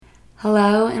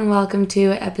Hello and welcome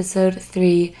to episode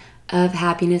 3 of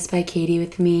Happiness by Cady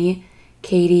with me,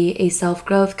 Cady, a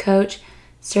self-growth coach,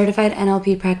 certified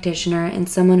NLP practitioner, and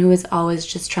someone who is always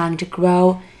just trying to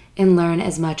grow and learn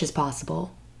as much as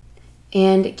possible.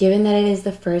 And given that it is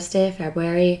the first day of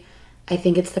February, I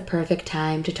think it's the perfect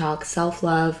time to talk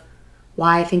self-love,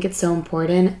 why I think it's so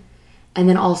important, and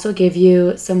then also give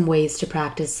you some ways to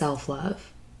practice self-love.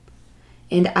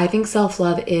 And I think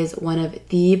self-love is one of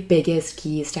the biggest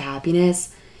keys to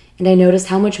happiness. And I noticed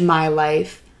how much my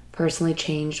life personally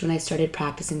changed when I started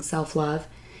practicing self-love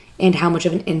and how much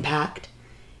of an impact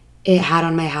it had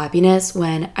on my happiness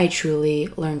when I truly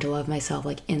learned to love myself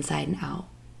like inside and out.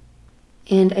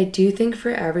 And I do think for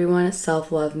everyone,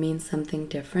 self-love means something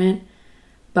different.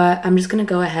 But I'm just going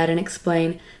to go ahead and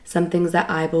explain some things that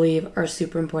I believe are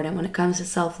super important when it comes to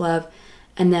self-love,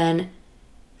 and then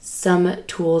some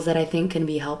tools that I think can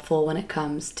be helpful when it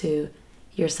comes to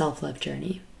your self-love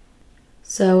journey.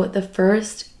 So the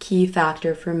first key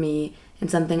factor for me,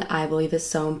 and something I believe is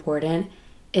so important,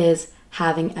 is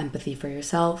having empathy for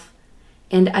yourself.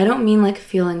 And I don't mean like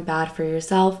feeling bad for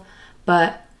yourself,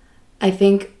 but I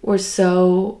think we're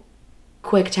so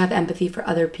quick to have empathy for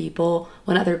other people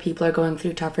when other people are going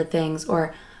through tougher things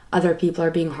or other people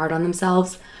are being hard on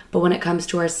themselves. But when it comes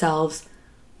to ourselves,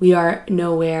 we are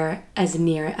nowhere as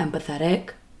near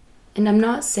empathetic. And I'm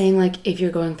not saying like if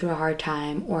you're going through a hard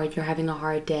time or you're having a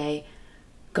hard day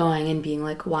going and being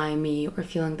like, why me, or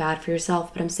feeling bad for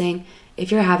yourself, but I'm saying if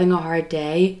you're having a hard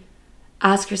day,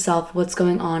 ask yourself what's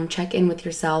going on, check in with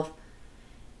yourself,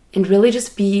 and really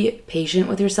just be patient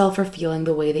with yourself for feeling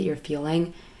the way that you're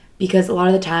feeling. Because a lot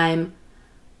of the time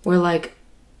we're like,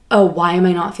 oh, why am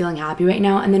I not feeling happy right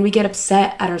now? And then we get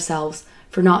upset at ourselves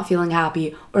for not feeling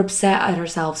happy, or upset at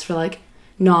ourselves for like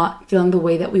not feeling the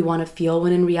way that we want to feel,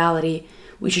 when in reality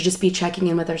we should just be checking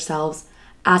in with ourselves,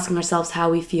 asking ourselves how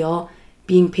we feel,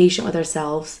 being patient with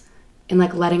ourselves, and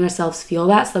like letting ourselves feel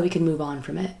that so that we can move on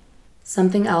from it.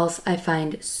 Something else I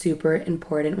find super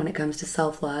important when it comes to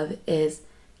self-love is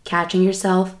catching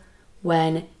yourself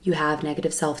when you have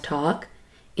negative self-talk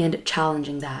and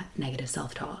challenging that negative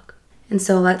self-talk. And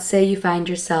so let's say you find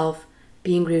yourself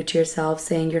being rude to yourself,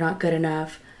 saying you're not good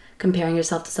enough, comparing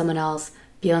yourself to someone else,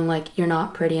 feeling like you're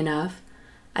not pretty enough.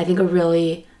 I think a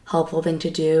really helpful thing to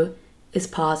do is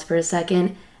pause for a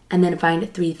second and then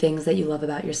find 3 things that you love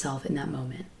about yourself in that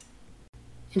moment.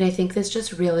 And I think this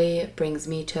just really brings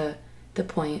me to the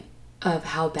point of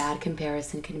how bad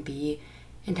comparison can be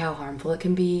and how harmful it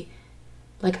can be.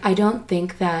 Like, I don't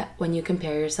think that when you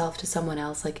compare yourself to someone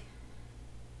else, like,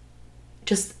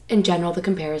 just in general, the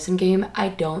comparison game, I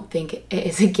don't think it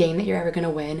is a game that you're ever going to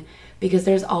win, because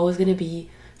there's always going to be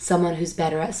someone who's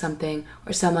better at something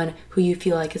or someone who you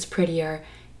feel like is prettier.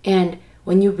 And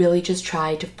when you really just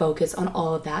try to focus on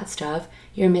all of that stuff,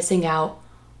 you're missing out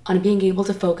on being able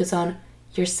to focus on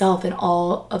yourself and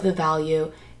all of the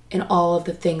value and all of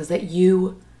the things that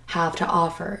you have to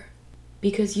offer.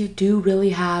 Because you do really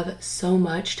have so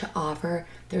much to offer.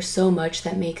 There's so much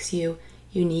that makes you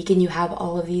unique, and you have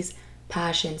all of these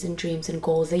passions and dreams and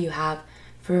goals that you have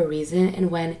for a reason.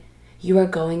 And when you are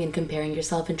going and comparing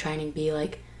yourself and trying to be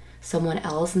like someone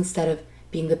else instead of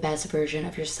being the best version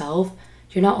of yourself,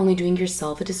 you're not only doing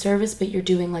yourself a disservice, but you're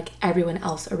doing like everyone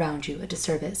else around you a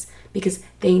disservice, because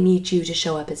they need you to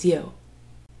show up as you.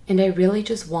 And I really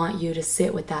just want you to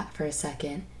sit with that for a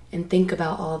second and think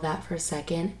about all of that for a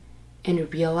second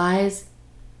and realize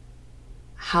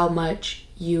how much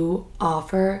you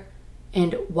offer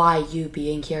and why you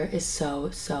being here is so,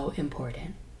 so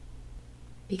important.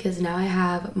 Because now I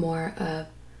have more of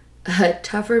a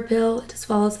tougher pill to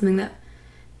swallow, something that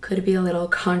could be a little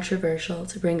controversial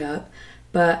to bring up,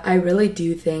 but I really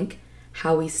do think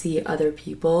how we see other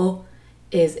people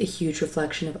is a huge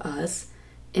reflection of us.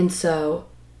 And so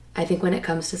I think when it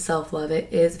comes to self-love,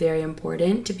 it is very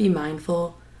important to be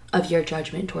mindful of your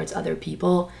judgment towards other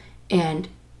people and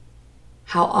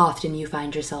how often you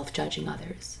find yourself judging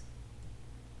others.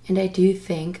 And I do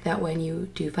think that when you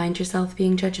do find yourself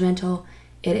being judgmental,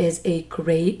 it is a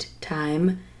great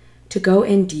time to go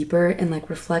in deeper and like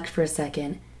reflect for a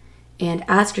second and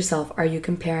ask yourself, are you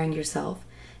comparing yourself?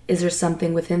 Is there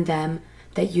something within them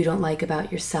that you don't like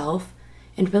about yourself?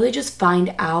 And really just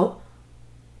find out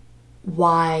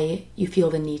why you feel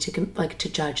the need to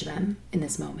judge them in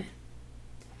this moment.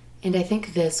 And I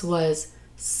think this was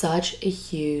such a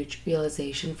huge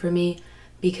realization for me,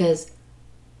 because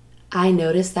I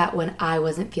noticed that when I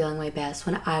wasn't feeling my best,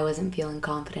 when I wasn't feeling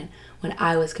confident, when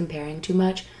I was comparing too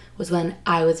much, was when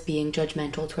I was being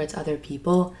judgmental towards other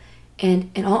people.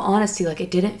 And in all honesty, like,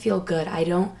 it didn't feel good. I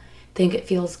don't think it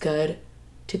feels good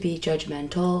to be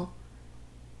judgmental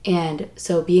And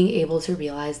so being able to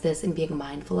realize this and being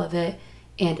mindful of it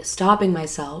and stopping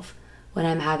myself when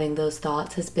I'm having those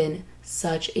thoughts has been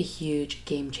such a huge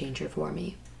game changer for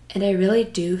me. And I really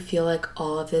do feel like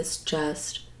all of this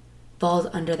just falls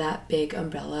under that big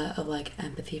umbrella of like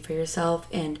empathy for yourself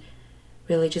and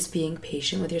really just being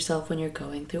patient with yourself when you're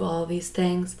going through all of these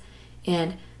things.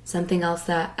 And something else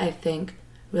that I think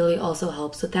really also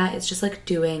helps with that is just like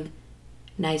doing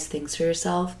nice things for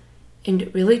yourself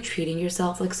and really treating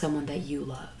yourself like someone that you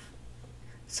love.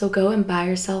 So go and buy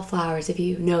yourself flowers if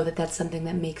you know that that's something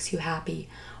that makes you happy.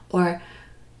 Or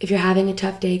if you're having a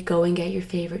tough day, go and get your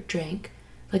favorite drink.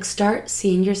 Like start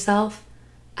seeing yourself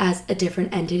as a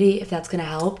different entity if that's going to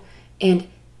help, and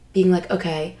being like,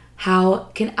 okay, how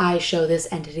can I show this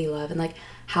entity love? And like,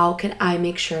 how can I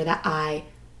make sure that I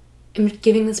am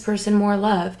giving this person more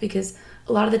love? Because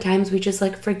a lot of the times we just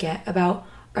like forget about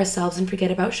ourselves and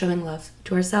forget about showing love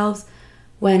to ourselves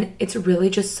when it's really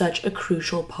just such a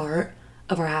crucial part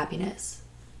of our happiness.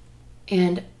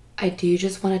 And I do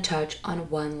just want to touch on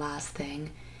one last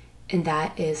thing, and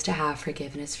that is to have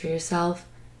forgiveness for yourself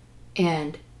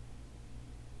and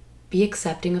be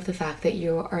accepting of the fact that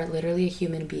you are literally a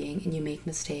human being and you make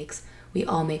mistakes. We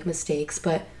all make mistakes,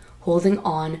 but holding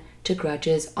on to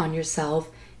grudges on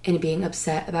yourself and being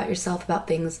upset about yourself about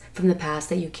things from the past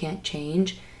that you can't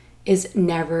change is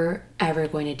never ever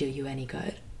going to do you any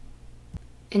good.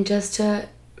 And just to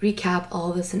recap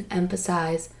all this and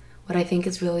emphasize what I think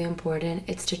is really important,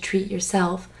 it's to treat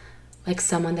yourself like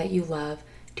someone that you love.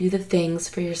 Do the things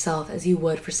for yourself as you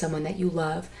would for someone that you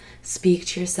love. Speak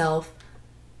to yourself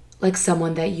like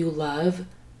someone that you love,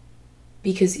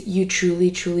 because you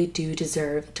truly, truly do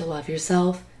deserve to love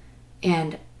yourself.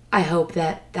 And I hope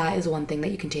that that is one thing that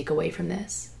you can take away from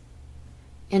this.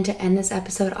 And to end this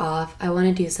episode off, I want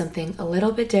to do something a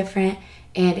little bit different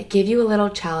and give you a little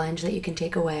challenge that you can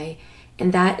take away.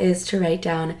 And that is to write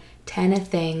down 10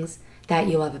 things that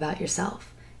you love about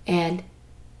yourself. And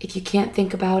if you can't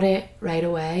think about it right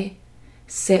away,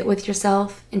 sit with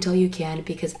yourself until you can,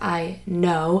 because I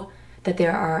know that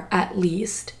there are at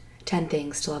least 10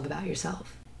 things to love about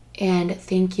yourself. And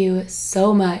thank you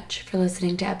so much for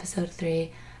listening to episode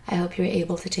 3. I hope you were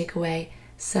able to take away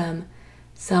some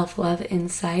self-love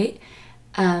insight.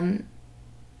 And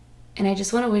I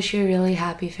just want to wish you a really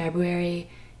happy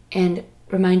February and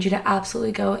remind you to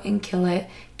absolutely go and kill it.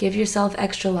 Give yourself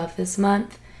extra love this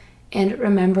month. And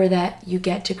remember that you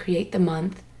get to create the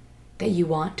month that you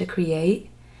want to create.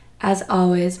 As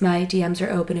always, my DMs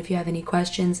are open if you have any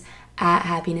questions at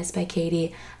Happiness by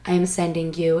Cady. I am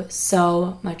sending you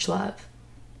so much love.